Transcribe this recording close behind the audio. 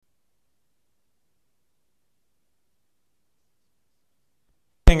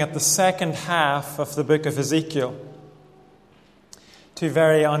looking at the second half of the book of Ezekiel. Two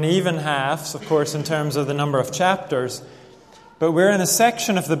very uneven halves, of course, in terms of the number of chapters, but we're in a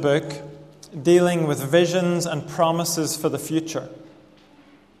section of the book dealing with visions and promises for the future.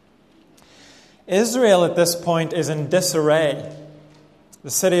 Israel at this point is in disarray. The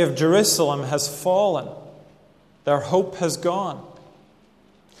city of Jerusalem has fallen. Their hope has gone.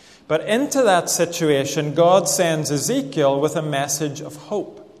 But into that situation, God sends Ezekiel with a message of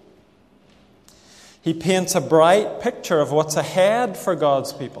hope. He paints a bright picture of what's ahead for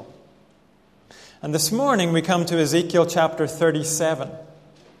God's people. And this morning we come to Ezekiel chapter 37.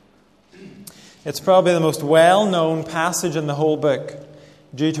 It's probably the most well-known passage in the whole book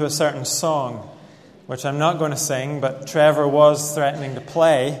due to a certain song, which I'm not going to sing, but Trevor was threatening to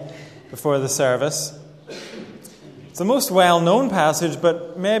play before the service. It's the most well-known passage,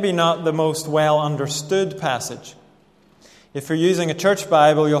 but maybe not the most well-understood passage. If you're using a church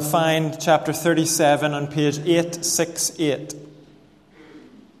Bible, you'll find chapter 37 on page 868.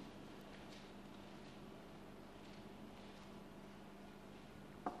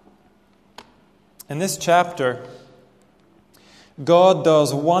 In this chapter, God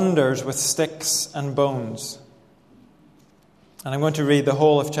does wonders with sticks and bones. And I'm going to read the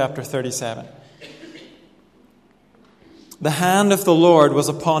whole of chapter 37. The hand of the Lord was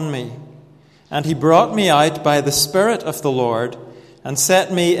upon me, and he brought me out by the Spirit of the Lord and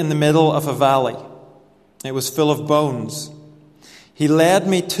set me in the middle of a valley. It was full of bones. He led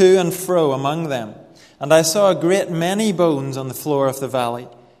me to and fro among them, and I saw a great many bones on the floor of the valley,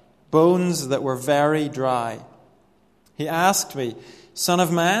 bones that were very dry. He asked me, "Son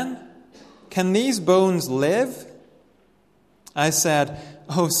of man, can these bones live?" I said,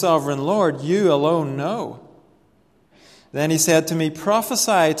 "O sovereign Lord, you alone know." Then he said to me,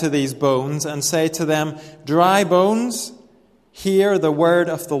 "Prophesy to these bones and say to them, 'Dry bones, hear the word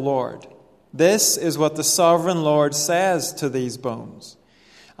of the Lord. This is what the sovereign Lord says to these bones.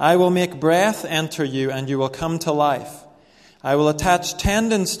 I will make breath enter you, and you will come to life. I will attach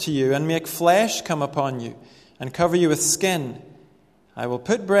tendons to you and make flesh come upon you and cover you with skin. I will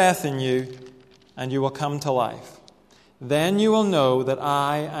put breath in you, and you will come to life. Then you will know that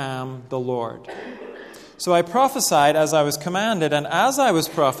I am the Lord.'" So I prophesied as I was commanded, and as I was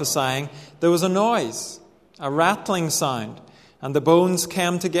prophesying, there was a noise, a rattling sound, and the bones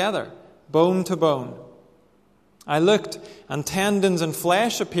came together, bone to bone. I looked, and tendons and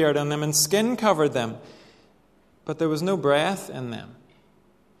flesh appeared on them, and skin covered them, but there was no breath in them.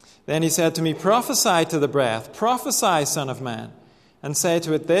 Then he said to me, "Prophesy to the breath, prophesy, Son of man, and say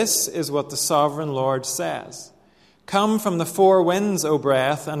to it, 'This is what the sovereign Lord says. Come from the four winds, O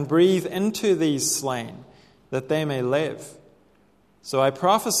breath, and breathe into these slain, that they may live.' So I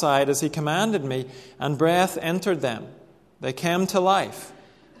prophesied as he commanded me, and breath entered them. They came to life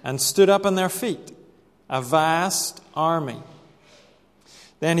and stood up on their feet, a vast army.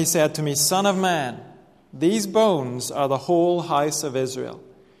 Then he said to me, 'Son of man, these bones are the whole house of Israel.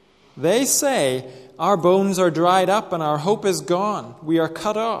 They say, "Our bones are dried up and our hope is gone. We are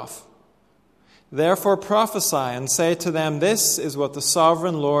cut off." Therefore prophesy and say to them, "This is what the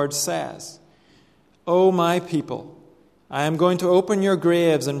sovereign Lord says. O my people, I am going to open your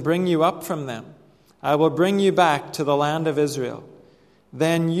graves and bring you up from them. I will bring you back to the land of Israel.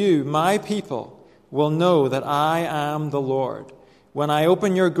 Then you, my people, will know that I am the Lord, when I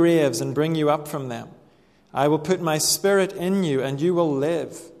open your graves and bring you up from them. I will put my spirit in you, and you will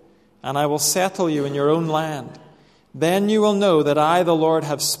live, and I will settle you in your own land. Then you will know that I, the Lord,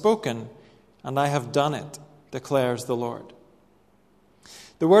 have spoken, and I have done it, declares the Lord."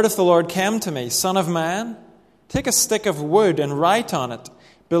 The word of the Lord came to me, "Son of man, take a stick of wood and write on it,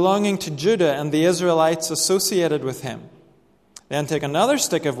 belonging to Judah and the Israelites associated with him. Then take another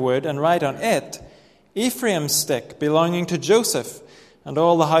stick of wood and write on it, Ephraim's stick, belonging to Joseph and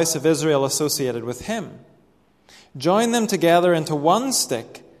all the house of Israel associated with him. Join them together into one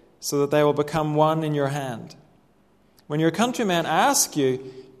stick, so that they will become one in your hand. When your countrymen ask you,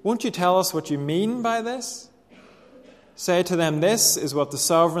 'Won't you tell us what you mean by this?' Say to them, 'This is what the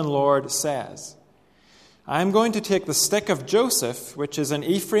sovereign Lord says. I am going to take the stick of Joseph, which is in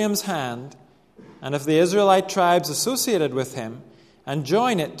Ephraim's hand, and of the Israelite tribes associated with him, and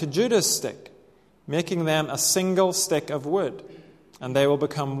join it to Judah's stick, making them a single stick of wood, and they will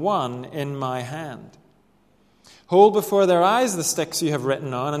become one in my hand. Hold before their eyes the sticks you have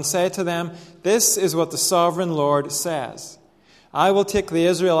written on, and say to them, "This is what the sovereign Lord says. I will take the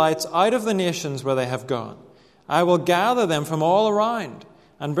Israelites out of the nations where they have gone. I will gather them from all around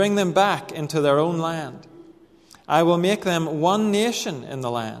and bring them back into their own land. I will make them one nation in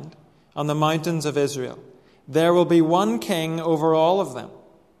the land, on the mountains of Israel. There will be one king over all of them.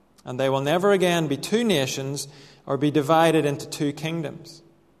 and they will never again be two nations or be divided into two kingdoms.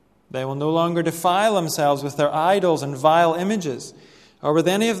 They will no longer defile themselves with their idols and vile images, or with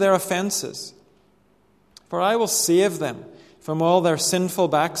any of their offenses. For I will save them from all their sinful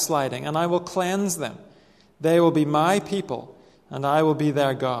backsliding, and I will cleanse them. They will be my people, and I will be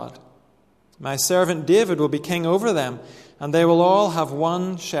their God. My servant David will be king over them, and they will all have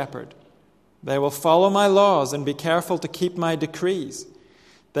one shepherd. They will follow my laws and be careful to keep my decrees.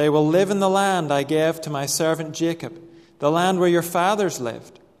 They will live in the land I gave to my servant Jacob, the land where your fathers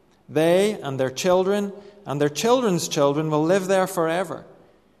lived. They and their children and their children's children will live there forever.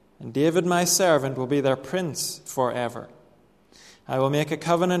 And David my servant will be their prince forever. I will make a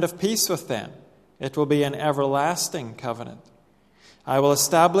covenant of peace with them. It will be an everlasting covenant. I will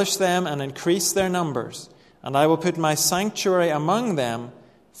establish them and increase their numbers, and I will put my sanctuary among them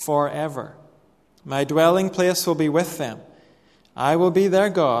forever. My dwelling place will be with them. I will be their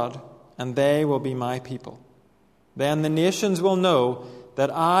God, and they will be my people. Then the nations will know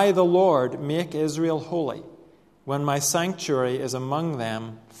that I, the Lord, make Israel holy, when my sanctuary is among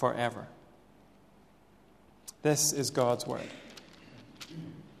them forever. This is God's word.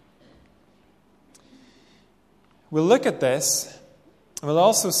 We'll look at this, and we'll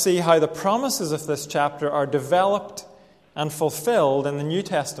also see how the promises of this chapter are developed and fulfilled in the New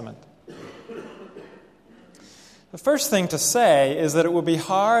Testament. The first thing to say is that it would be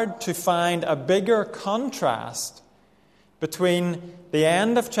hard to find a bigger contrast between the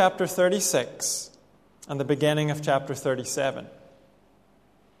end of chapter 36 and the beginning of chapter 37.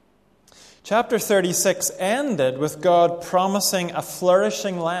 Chapter 36 ended with God promising a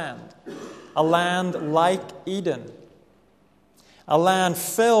flourishing land, a land like Eden, a land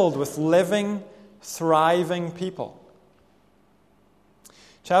filled with living, thriving people.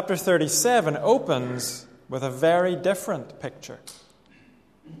 Chapter 37 opens with a very different picture.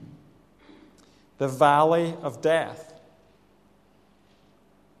 The valley of death.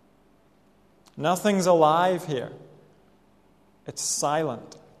 Nothing's alive here. It's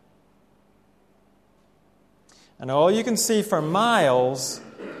silent. And all you can see for miles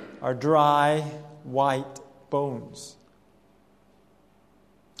are dry, white bones.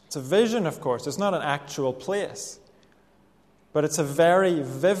 It's a vision, of course. It's not an actual place. But it's a very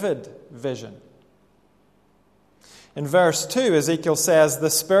vivid vision. In verse 2, Ezekiel says, "The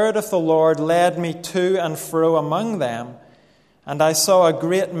Spirit of the Lord led me to and fro among them, and I saw a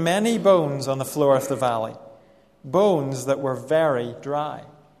great many bones on the floor of the valley, bones that were very dry."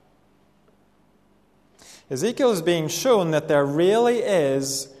 Ezekiel is being shown that there really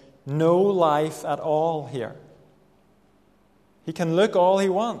is no life at all here. He can look all he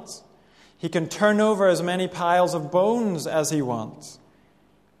wants. He can turn over as many piles of bones as he wants.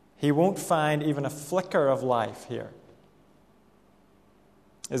 He won't find even a flicker of life here.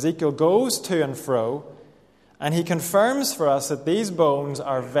 Ezekiel goes to and fro, and he confirms for us that these bones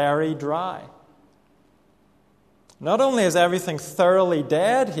are very dry. Not only is everything thoroughly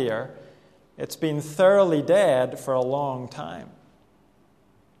dead here, it's been thoroughly dead for a long time.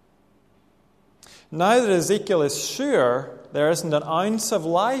 Now that Ezekiel is sure there isn't an ounce of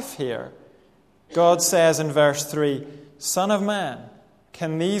life here, God says in verse 3, "Son of man,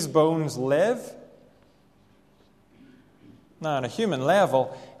 can these bones live?" Now, on a human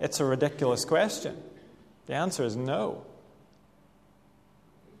level, it's a ridiculous question. The answer is no.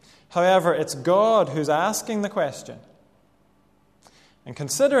 However, it's God who's asking the question. And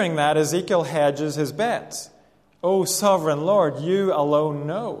considering that, Ezekiel hedges his bets. "O sovereign Lord, you alone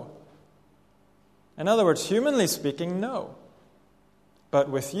know." In other words, humanly speaking, no. But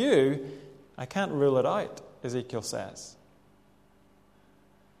with you, I can't rule it out, Ezekiel says.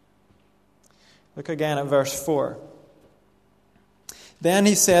 Look again at verse 4. "Then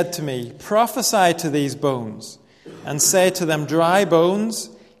he said to me, 'Prophesy to these bones, and say to them, dry bones,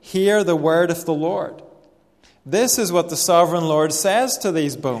 hear the word of the Lord. This is what the sovereign Lord says to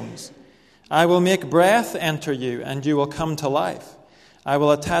these bones. I will make breath enter you, and you will come to life. I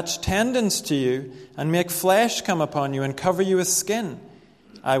will attach tendons to you, and make flesh come upon you, and cover you with skin.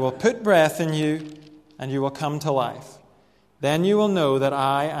 I will put breath in you, and you will come to life. Then you will know that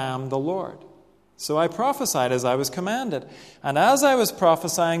I am the Lord.' So I prophesied as I was commanded. And as I was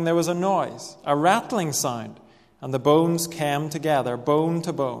prophesying, there was a noise, a rattling sound, and the bones came together, bone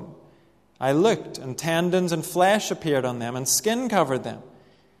to bone. I looked, and tendons and flesh appeared on them, and skin covered them.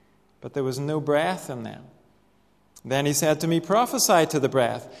 But there was no breath in them. Then he said to me, 'Prophesy to the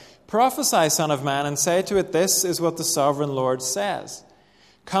breath. Prophesy, Son of Man, and say to it, this is what the sovereign Lord says.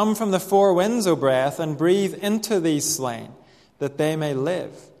 Come from the four winds, O breath, and breathe into these slain, that they may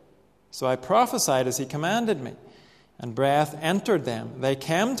live.' So I prophesied as he commanded me. and breath entered them. They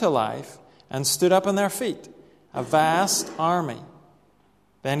came to life and stood up on their feet, a vast army.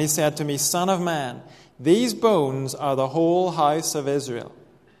 Then he said to me, Son of man, these bones are the whole house of Israel.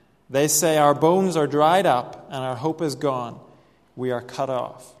 They say, our bones are dried up and our hope is gone. We are cut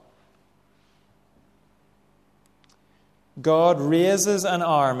off. God raises an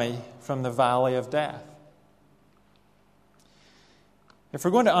army from the valley of death. If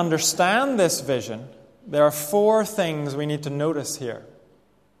we're going to understand this vision, there are 4 things we need to notice here.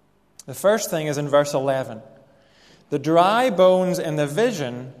 The first thing is in verse 11. The dry bones in the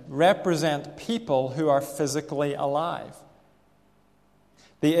vision represent people who are physically alive.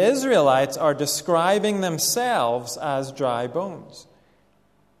 The Israelites are describing themselves as dry bones.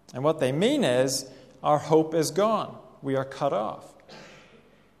 And what they mean is, our hope is gone. We are cut off.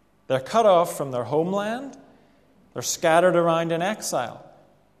 They're cut off from their homeland. They're scattered around in exile.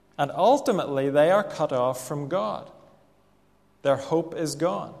 And ultimately, they are cut off from God. Their hope is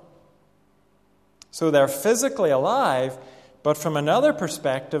gone. So they're physically alive, but from another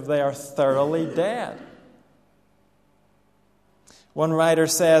perspective, they are thoroughly dead. One writer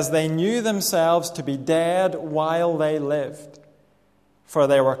says, they knew themselves to be dead while they lived, for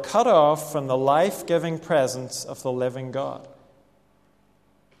they were cut off from the life-giving presence of the living God.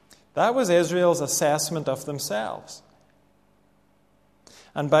 That was Israel's assessment of themselves.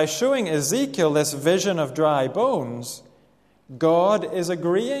 And by showing Ezekiel this vision of dry bones, God is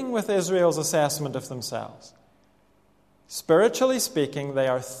agreeing with Israel's assessment of themselves. Spiritually speaking, they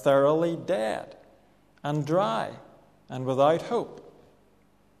are thoroughly dead and dry and without hope.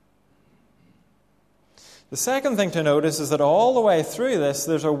 The second thing to notice is that all the way through this,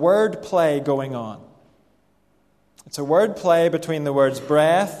 there's a word play going on. It's a word play between the words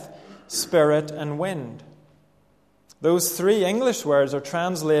breath, spirit, and wind. Those 3 English words are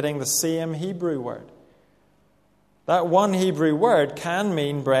translating the same Hebrew word. That one Hebrew word can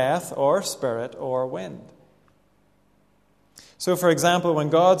mean breath or spirit or wind. So, for example, when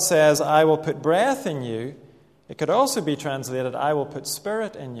God says, I will put breath in you, it could also be translated, I will put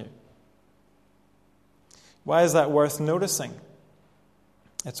spirit in you. Why is that worth noticing?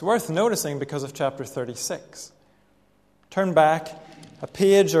 It's worth noticing because of chapter 36. Turn back a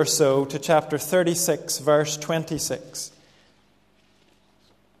page or so to chapter 36, verse 26.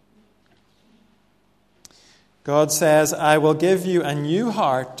 God says, I will give you a new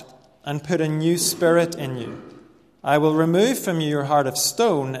heart and put a new spirit in you. I will remove from you your heart of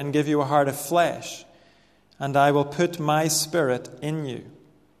stone and give you a heart of flesh, and I will put my spirit in you.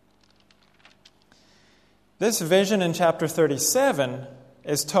 This vision in chapter 37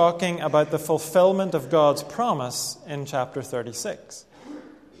 is talking about the fulfillment of God's promise in chapter 36.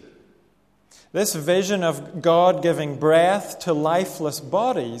 This vision of God giving breath to lifeless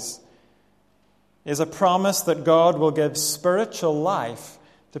bodies is a promise that God will give spiritual life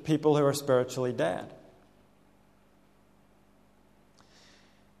to people who are spiritually dead.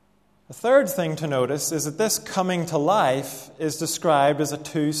 The third thing to notice is that this coming to life is described as a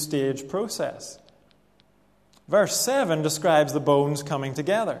 2-stage process. Verse 7 describes the bones coming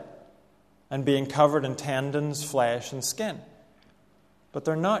together and being covered in tendons, flesh, and skin. But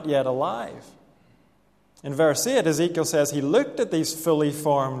they're not yet alive. In verse 8, Ezekiel says he looked at these fully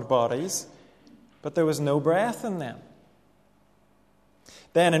formed bodies, but there was no breath in them.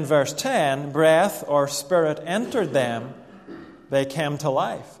 Then in verse 10, breath or spirit entered them. They came to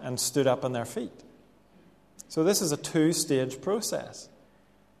life and stood up on their feet. So this is a 2-stage process.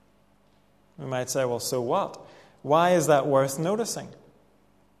 We might say, well, so what? Why is that worth noticing?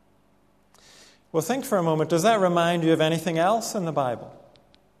 Well, think for a moment. Does that remind you of anything else in the Bible?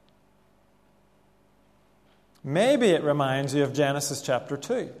 Maybe it reminds you of Genesis chapter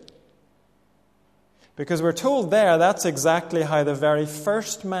 2. Because we're told there that's exactly how the very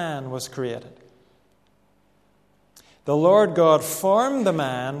first man was created. The Lord God formed the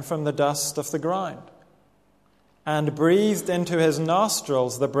man from the dust of the ground and breathed into his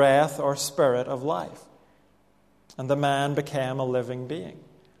nostrils the breath or spirit of life. And the man became a living being.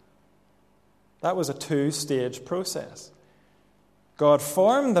 That was a 2-stage process. God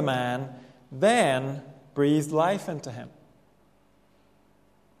formed the man, then breathed life into him.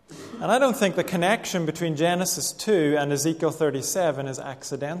 And I don't think the connection between Genesis 2 and Ezekiel 37 is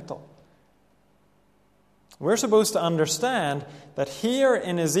accidental. We're supposed to understand that here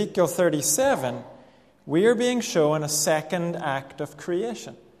in Ezekiel 37, we are being shown a second act of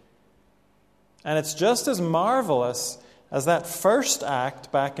creation. And it's just as marvelous as that first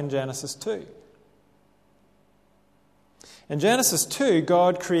act back in Genesis 2. In Genesis 2,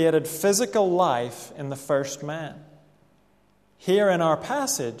 God created physical life in the first man. Here in our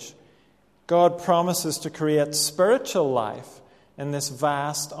passage, God promises to create spiritual life in this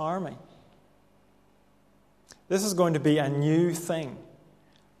vast army. This is going to be a new thing,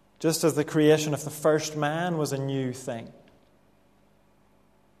 just as the creation of the first man was a new thing.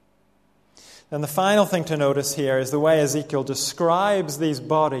 And the final thing to notice here is the way Ezekiel describes these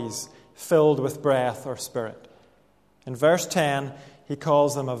bodies filled with breath or spirit. In verse 10, he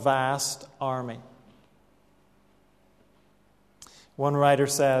calls them a vast army. One writer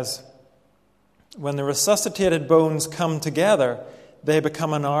says, "When the resuscitated bones come together, they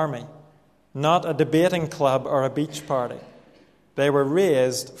become an army, not a debating club or a beach party. They were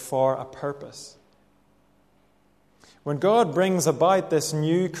raised for a purpose." When God brings about this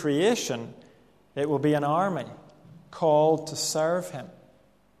new creation, it will be an army called to serve him.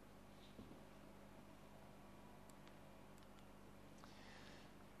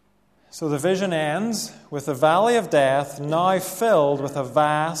 So the vision ends with the valley of death now filled with a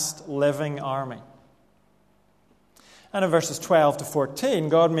vast living army. And in verses 12 to 14,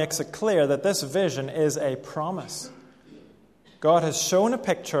 God makes it clear that this vision is a promise. God has shown a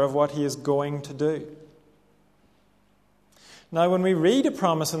picture of what he is going to do. Now, when we read a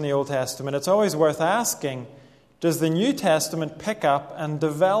promise in the Old Testament, it's always worth asking, does the New Testament pick up and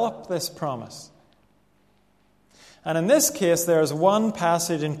develop this promise? And in this case, there is one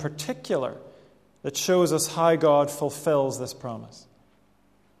passage in particular that shows us how God fulfills this promise.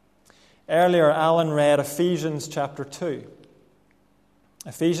 Earlier, Alan read Ephesians chapter 2.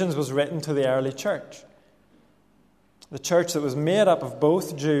 Ephesians was written to the early church, the church that was made up of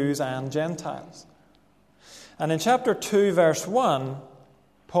both Jews and Gentiles. And in chapter 2, verse 1,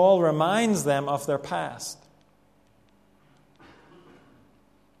 Paul reminds them of their past.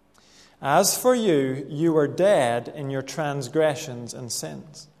 "As for you, you were dead in your transgressions and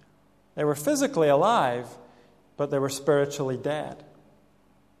sins." They were physically alive, but they were spiritually dead.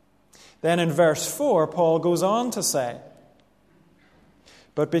 Then in verse 4, Paul goes on to say,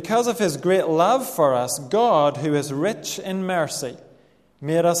 "But because of his great love for us, God, who is rich in mercy,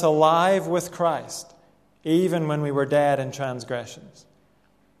 made us alive with Christ, even when we were dead in transgressions.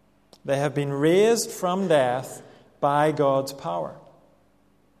 They have been raised from death by God's power."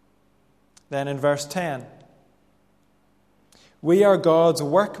 Then in verse 10, "We are God's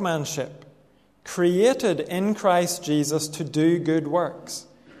workmanship, created in Christ Jesus to do good works,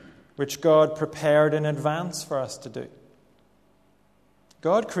 which God prepared in advance for us to do."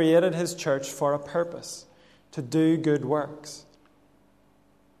 God created his church for a purpose, to do good works.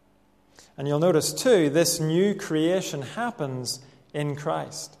 And you'll notice too, this new creation happens in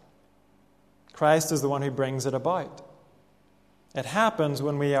Christ. Christ is the one who brings it about. It happens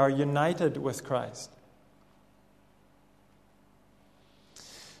when we are united with Christ.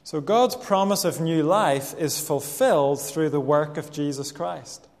 So God's promise of new life is fulfilled through the work of Jesus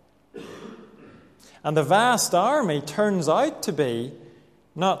Christ. And the vast army turns out to be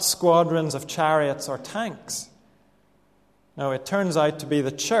not squadrons of chariots or tanks. No, it turns out to be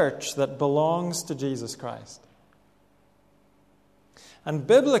the church that belongs to Jesus Christ. And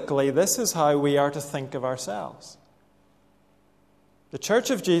biblically, this is how we are to think of ourselves. The Church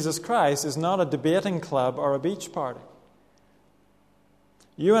of Jesus Christ is not a debating club or a beach party.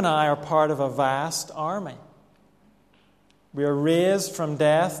 You and I are part of a vast army. We are raised from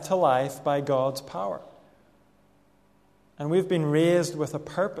death to life by God's power. And we've been raised with a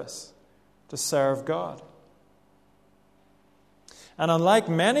purpose to serve God. And unlike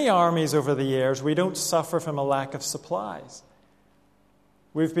many armies over the years, we don't suffer from a lack of supplies.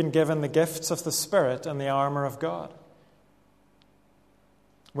 We've been given the gifts of the Spirit and the armor of God.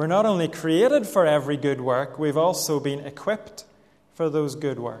 We're not only created for every good work, we've also been equipped for those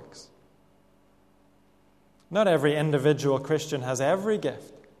good works. Not every individual Christian has every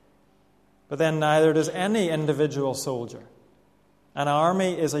gift, but then neither does any individual soldier. An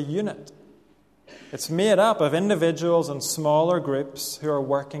army is a unit. It's made up of individuals and smaller groups who are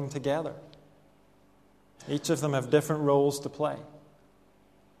working together. Each of them have different roles to play.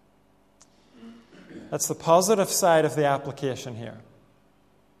 That's the positive side of the application here.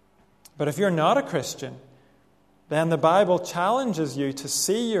 But if you're not a Christian, then the Bible challenges you to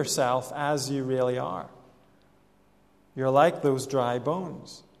see yourself as you really are. You're like those dry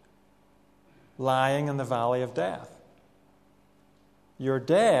bones, lying in the valley of death. You're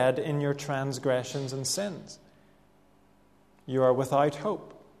dead in your transgressions and sins. You are without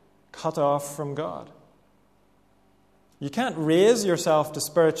hope, cut off from God. You can't raise yourself to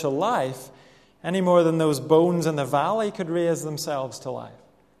spiritual life any more than those bones in the valley could raise themselves to life.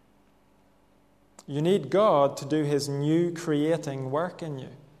 You need God to do his new creating work in you,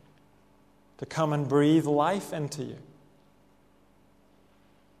 to come and breathe life into you.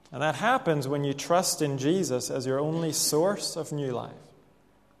 And that happens when you trust in Jesus as your only source of new life.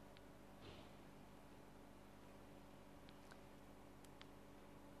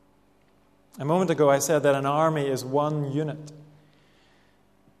 A moment ago I said that an army is one unit.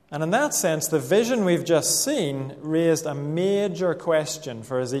 And in that sense, the vision we've just seen raised a major question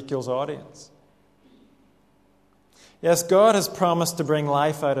for Ezekiel's audience. Yes, God has promised to bring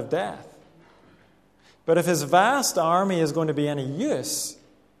life out of death. But if his vast army is going to be any use,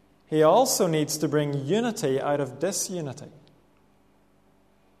 he also needs to bring unity out of disunity.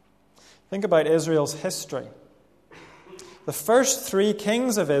 Think about Israel's history. The first 3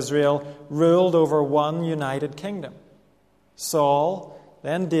 kings of Israel ruled over one united kingdom. Saul,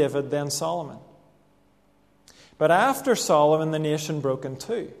 then David, then Solomon. But after Solomon, the nation broke in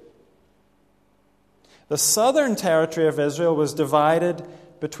 2. The southern territory of Israel was divided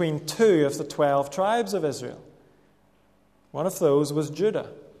between 2 of the 12 tribes of Israel. One of those was Judah.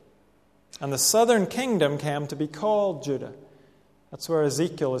 And the southern kingdom came to be called Judah. That's where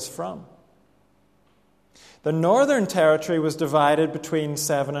Ezekiel is from. The northern territory was divided between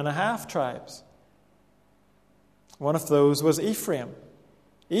 7.5 tribes. One of those was Ephraim.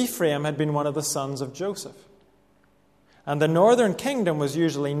 Ephraim had been one of the sons of Joseph. And the northern kingdom was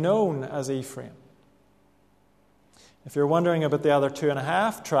usually known as Ephraim. If you're wondering about the other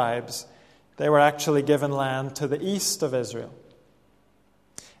 2.5 tribes, they were actually given land to the east of Israel.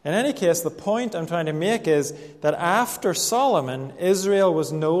 In any case, the point I'm trying to make is that after Solomon, Israel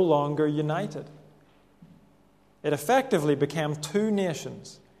was no longer united. It effectively became 2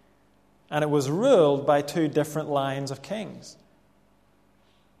 nations, and it was ruled by 2 different lines of kings.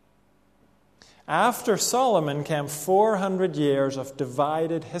 After Solomon came 400 years of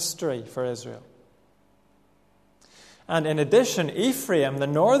divided history for Israel. And in addition, Ephraim, the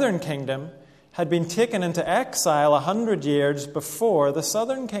northern kingdom, had been taken into exile 100 years before the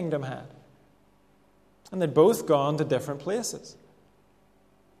southern kingdom had. And they'd both gone to different places.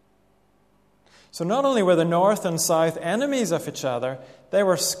 So not only were the north and south enemies of each other, they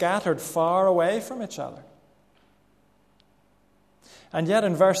were scattered far away from each other. And yet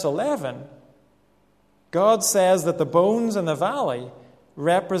in verse 11, God says that the bones in the valley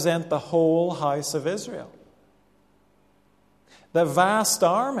represent the whole house of Israel. The vast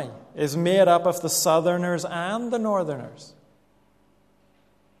army is made up of the southerners and the northerners.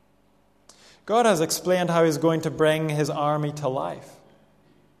 God has explained how he's going to bring his army to life.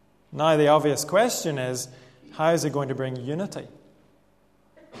 Now the obvious question is, how is he going to bring unity?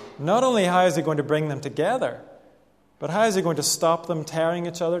 Not only how is he going to bring them together, but how is he going to stop them tearing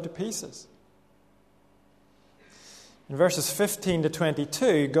each other to pieces? In verses 15 to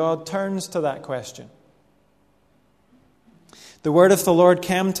 22, God turns to that question. The word of the Lord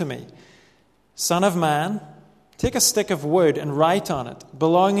came to me, Son of man, take a stick of wood and write on it,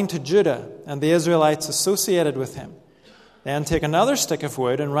 belonging to Judah and the Israelites associated with him. Then take another stick of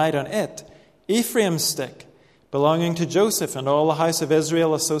wood and write on it, Ephraim's stick, belonging to Joseph and all the house of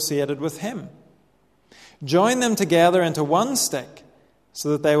Israel associated with him. Join them together into one stick, so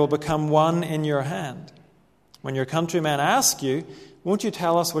that they will become one in your hand. When your countrymen ask you, won't you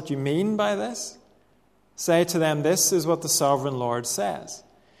tell us what you mean by this? Say to them, this is what the sovereign Lord says.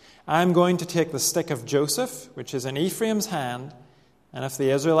 I am going to take the stick of Joseph, which is in Ephraim's hand, and of the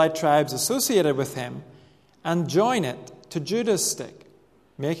Israelite tribes associated with him, and join it to Judah's stick,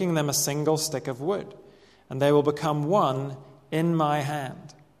 making them a single stick of wood, and they will become one in my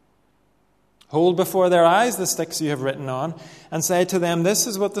hand. Hold before their eyes the sticks you have written on, and say to them, this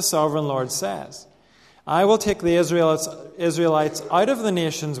is what the sovereign Lord says. I will take the Israelites out of the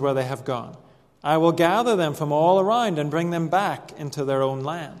nations where they have gone. I will gather them from all around and bring them back into their own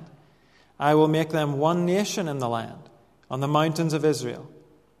land. I will make them one nation in the land, on the mountains of Israel.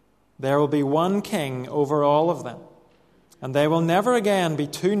 There will be one king over all of them, and they will never again be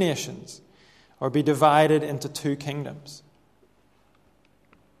 2 nations or be divided into 2 kingdoms.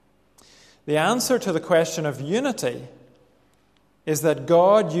 The answer to the question of unity is that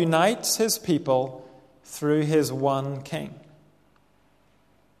God unites his people through his one king.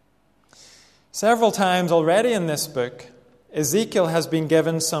 Several times already in this book, Ezekiel has been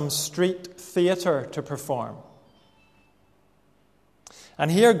given some street theater to perform.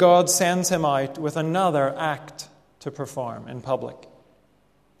 And here God sends him out with another act to perform in public.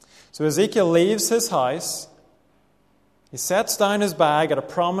 So Ezekiel leaves his house. He sets down his bag at a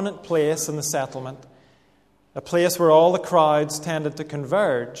prominent place in the settlement, a place where all the crowds tended to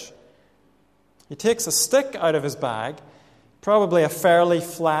converge. He takes a stick out of his bag, probably a fairly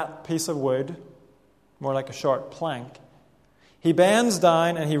flat piece of wood, more like a short plank. He bends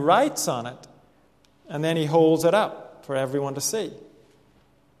down and he writes on it, and then he holds it up for everyone to see.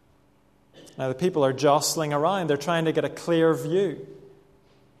 Now the people are jostling around. They're trying to get a clear view.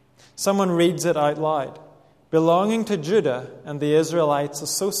 Someone reads it out loud. Belonging to Judah and the Israelites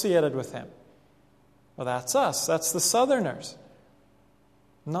associated with him. Well, that's us. That's the southerners.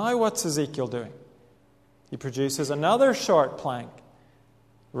 Now what's Ezekiel doing? He produces another short plank,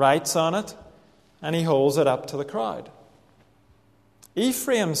 writes on it, and he holds it up to the crowd.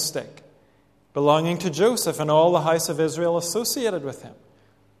 Ephraim's stick, belonging to Joseph and all the house of Israel associated with him.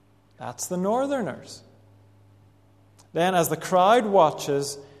 That's the northerners. Then, as the crowd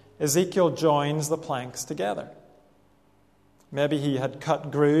watches, Ezekiel joins the planks together. Maybe he had cut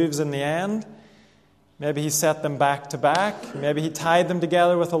grooves in the end. Maybe he set them back to back. Maybe he tied them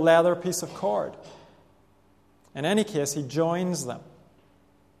together with a leather piece of cord. In any case, he joins them.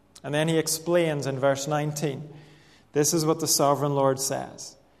 And then he explains in verse 19, this is what the sovereign Lord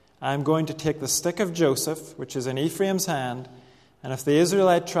says. I am going to take the stick of Joseph, which is in Ephraim's hand, and of the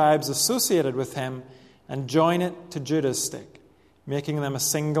Israelite tribes associated with him, and join it to Judah's stick, making them a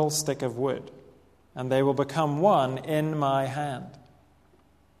single stick of wood, and they will become one in my hand.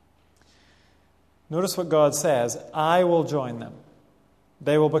 Notice what God says, I will join them.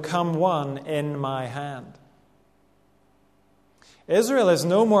 They will become one in my hand. Israel is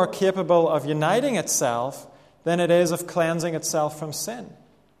no more capable of uniting itself than it is of cleansing itself from sin,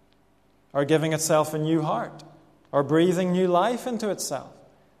 or giving itself a new heart, or breathing new life into itself.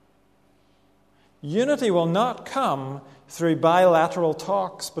 Unity will not come through bilateral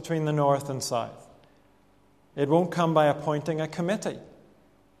talks between the north and south. It won't come by appointing a committee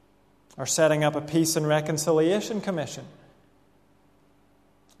or setting up a peace and reconciliation commission.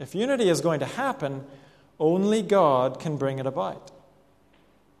 If unity is going to happen, only God can bring it about.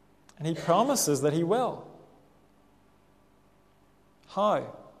 And he promises that he will.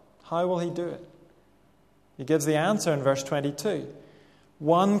 How? How will he do it? He gives the answer in verse 22.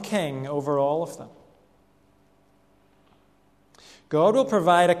 One king over all of them. God will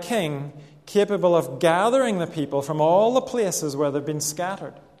provide a king capable of gathering the people from all the places where they've been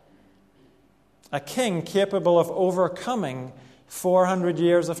scattered. A king capable of overcoming 400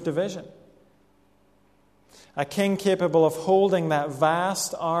 years of division. A king capable of holding that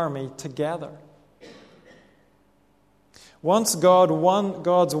vast army together. Once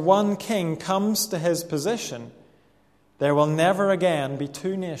God's one king comes to his position, there will never again be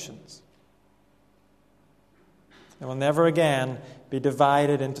two nations. There will never again be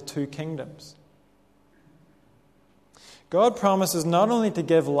divided into two kingdoms. God promises not only to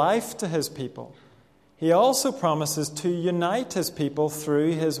give life to his people, he also promises to unite his people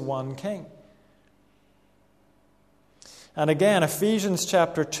through his one king. And again, Ephesians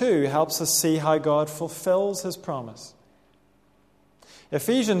chapter 2 helps us see how God fulfills his promise.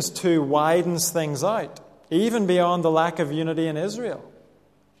 Ephesians 2 widens things out, even beyond the lack of unity in Israel.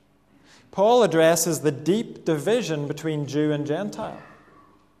 Paul addresses the deep division between Jew and Gentile.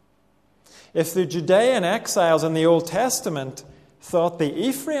 If the Judean exiles in the Old Testament thought the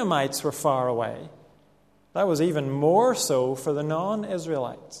Ephraimites were far away, that was even more so for the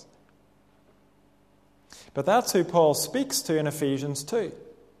non-Israelites. But that's who Paul speaks to in Ephesians 2.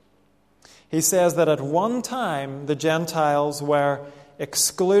 He says that at one time the Gentiles were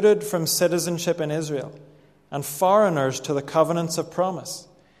excluded from citizenship in Israel and foreigners to the covenants of promise,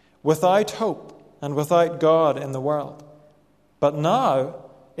 without hope and without God in the world. But now,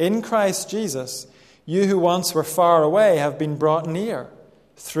 in Christ Jesus, you who once were far away have been brought near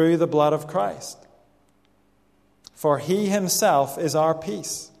through the blood of Christ. For he himself is our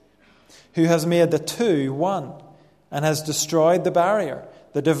peace, who has made the two one and has destroyed the barrier,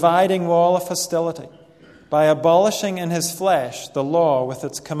 the dividing wall of hostility, by abolishing in his flesh the law with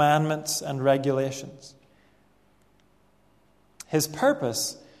its commandments and regulations. His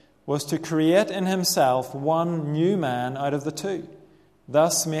purpose was to create in himself one new man out of the two,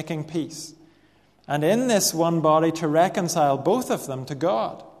 thus making peace, and in this one body to reconcile both of them to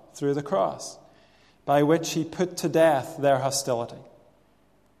God through the cross, by which he put to death their hostility.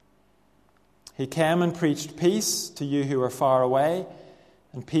 He came and preached peace to you who were far away,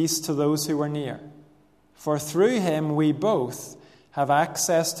 and peace to those who were near. For through him we both have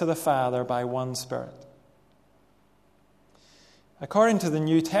access to the Father by one Spirit. According to the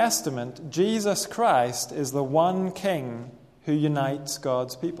New Testament, Jesus Christ is the one King who unites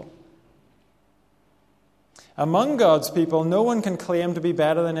God's people. Among God's people, no one can claim to be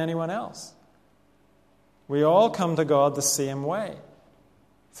better than anyone else. We all come to God the same way,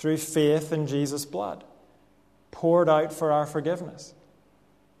 through faith in Jesus' blood, poured out for our forgiveness.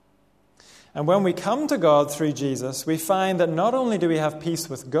 And when we come to God through Jesus, we find that not only do we have peace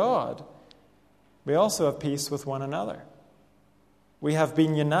with God, we also have peace with one another. we have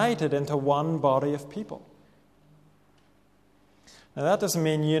been united into one body of people. Now, that doesn't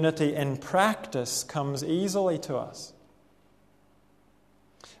mean unity in practice comes easily to us.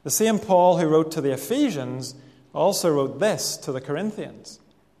 The same Paul who wrote to the Ephesians also wrote this to the Corinthians.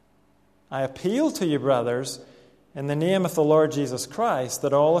 I appeal to you, brothers, in the name of the Lord Jesus Christ,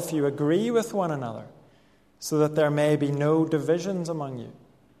 that all of you agree with one another, so that there may be no divisions among you.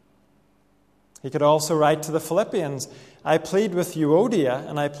 He could also write to the Philippians, I plead with Euodia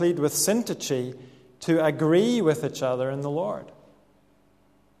and I plead with Syntyche to agree with each other in the Lord.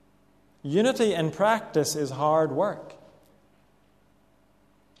 Unity in practice is hard work.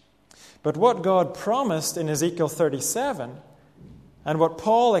 But what God promised in Ezekiel 37 and what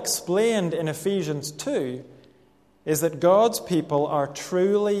Paul explained in Ephesians 2 is that God's people are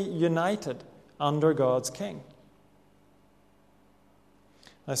truly united under God's King.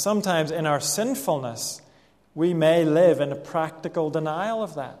 Now, sometimes in our sinfulness, we may live in a practical denial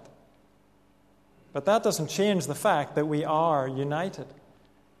of that. But that doesn't change the fact that we are united.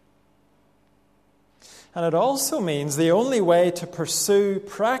 And it also means the only way to pursue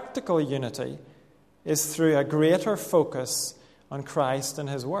practical unity is through a greater focus on Christ and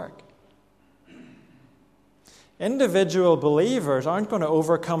His work. Individual believers aren't going to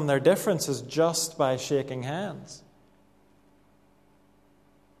overcome their differences just by shaking hands.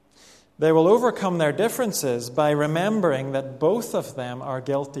 They will overcome their differences by remembering that both of them are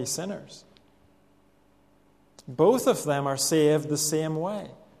guilty sinners. Both of them are saved the same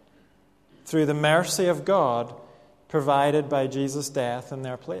way, through the mercy of God provided by Jesus' death in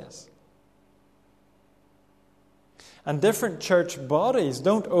their place. And different church bodies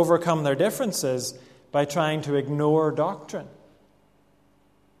don't overcome their differences by trying to ignore doctrine.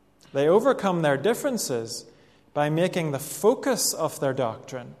 They overcome their differences by making the focus of their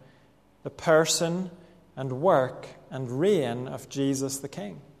doctrine the person and work and reign of Jesus the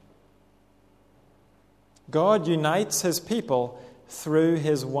King. God unites His people through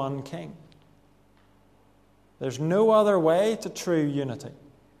His one King. There's no other way to true unity.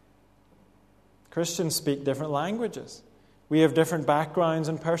 Christians speak different languages. We have different backgrounds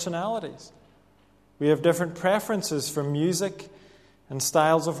and personalities. We have different preferences for music and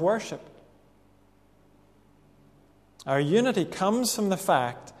styles of worship. Our unity comes from the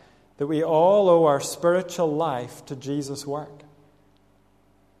fact that we all owe our spiritual life to Jesus' work.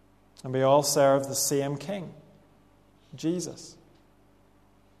 And we all serve the same King, Jesus.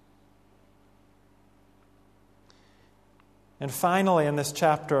 And finally, in this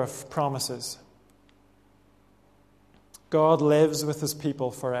chapter of promises, God lives with His people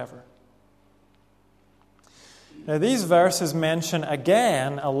forever. Now, these verses mention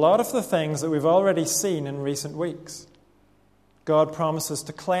again a lot of the things that we've already seen in recent weeks. God promises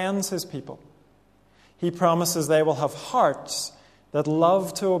to cleanse His people. He promises they will have hearts that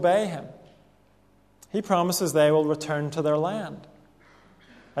love to obey Him. He promises they will return to their land.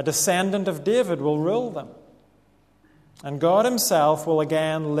 A descendant of David will rule them. And God Himself will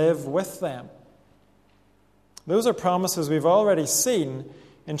again live with them. Those are promises we've already seen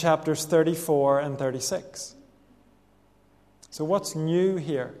in chapters 34 and 36. So what's new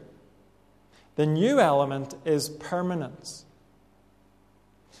here? The new element is permanence.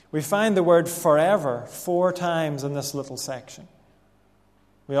 We find the word forever 4 times in this little section.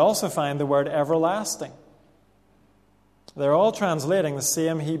 We also find the word everlasting. They're all translating the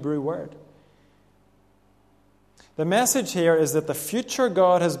same Hebrew word. The message here is that the future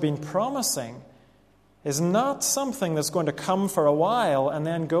God has been promising is not something that's going to come for a while and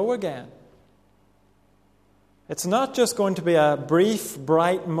then go again. It's not just going to be a brief,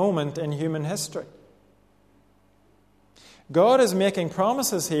 bright moment in human history. God is making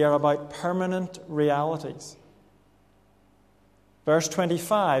promises here about permanent realities. Verse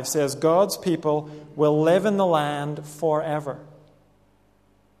 25 says, God's people will live in the land forever.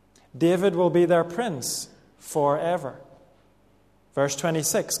 David will be their prince forever. Verse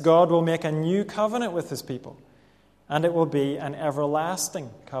 26, God will make a new covenant with His people, and it will be an everlasting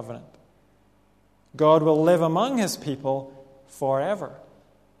covenant. God will live among His people forever.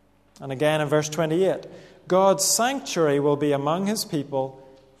 And again in verse 28, God's sanctuary will be among His people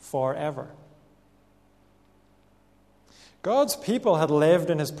forever. God's people had lived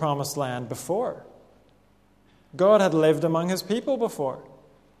in His promised land before. God had lived among His people before.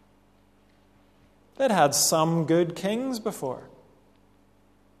 They'd had some good kings before.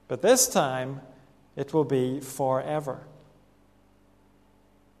 But this time, it will be forever.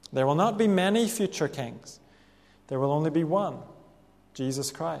 There will not be many future kings. There will only be one,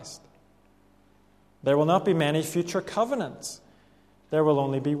 Jesus Christ. There will not be many future covenants. There will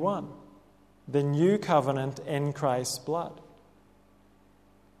only be one, the new covenant in Christ's blood.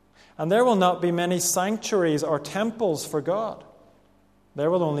 And there will not be many sanctuaries or temples for God.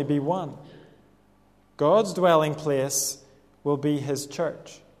 There will only be one. God's dwelling place will be his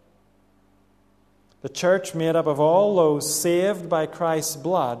church. The church made up of all those saved by Christ's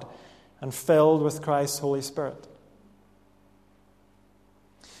blood and filled with Christ's Holy Spirit.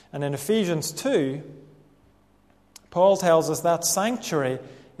 And in Ephesians 2, Paul tells us that sanctuary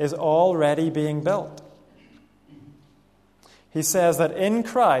is already being built. He says that in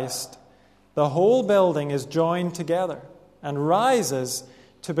Christ, the whole building is joined together and rises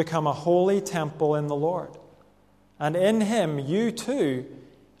to become a holy temple in the Lord. And in him, you too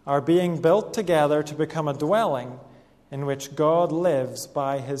are being built together to become a dwelling in which God lives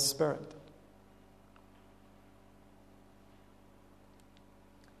by his Spirit.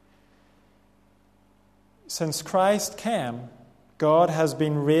 Since Christ came, God has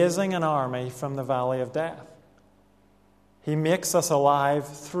been raising an army from the valley of death. He makes us alive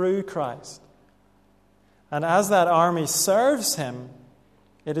through Christ. And as that army serves him,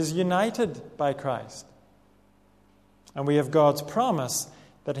 it is united by Christ. And we have God's promise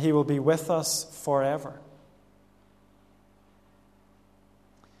that he will be with us forever.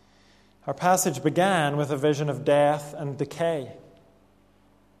 Our passage began with a vision of death and decay.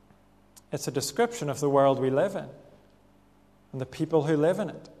 It's a description of the world we live in and the people who live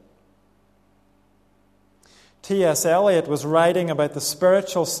in it. T.S. Eliot was writing about the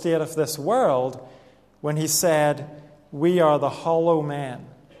spiritual state of this world when he said, "We are the hollow men.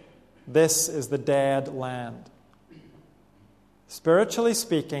 This is the dead land." Spiritually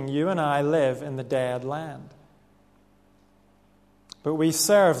speaking, you and I live in the dead land. But we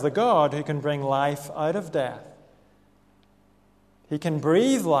serve the God who can bring life out of death. He can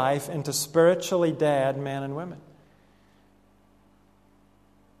breathe life into spiritually dead men and women.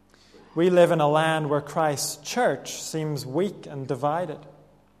 We live in a land where Christ's church seems weak and divided.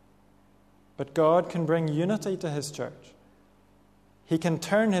 But God can bring unity to his church. He can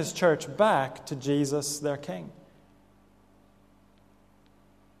turn his church back to Jesus, their King.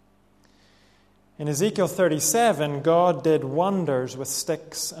 In Ezekiel 37, God did wonders with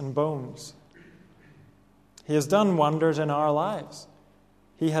sticks and bones. He has done wonders in our lives.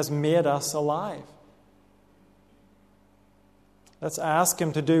 He has made us alive. Let's ask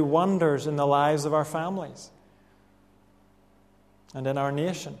him to do wonders in the lives of our families and in our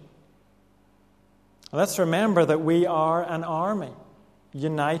nation. And let's remember that we are an army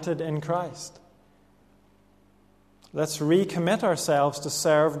united in Christ. Let's recommit ourselves to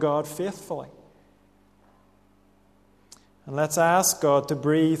serve God faithfully. And let's ask God to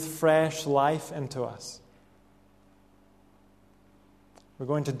breathe fresh life into us. We're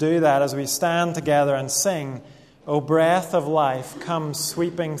going to do that as we stand together and sing, "O breath of life, come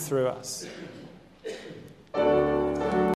sweeping through us."